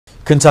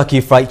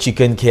Kentucky Fried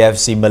Chicken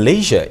KFC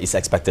Malaysia is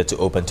expected to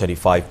open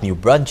 25 new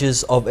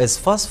branches of its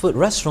fast food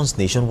restaurants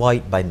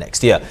nationwide by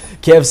next year.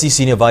 KFC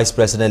Senior Vice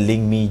President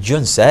Ling Mi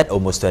Jun said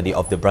almost 20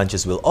 of the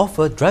branches will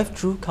offer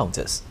drive-through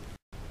counters.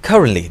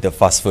 Currently, the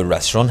fast food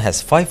restaurant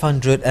has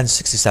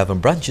 567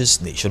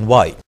 branches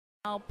nationwide.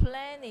 Our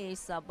plan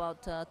is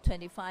about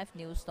 25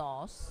 new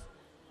stores,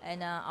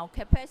 and our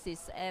capacity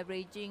is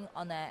averaging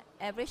on an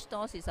average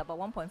stores is about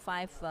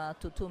 1.5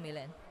 to 2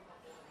 million.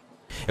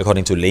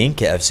 According to Ling,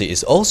 KFC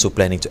is also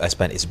planning to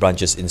expand its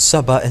branches in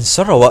Sabah and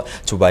Sarawak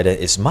to widen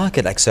its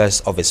market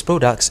access of its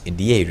products in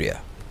the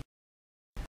area.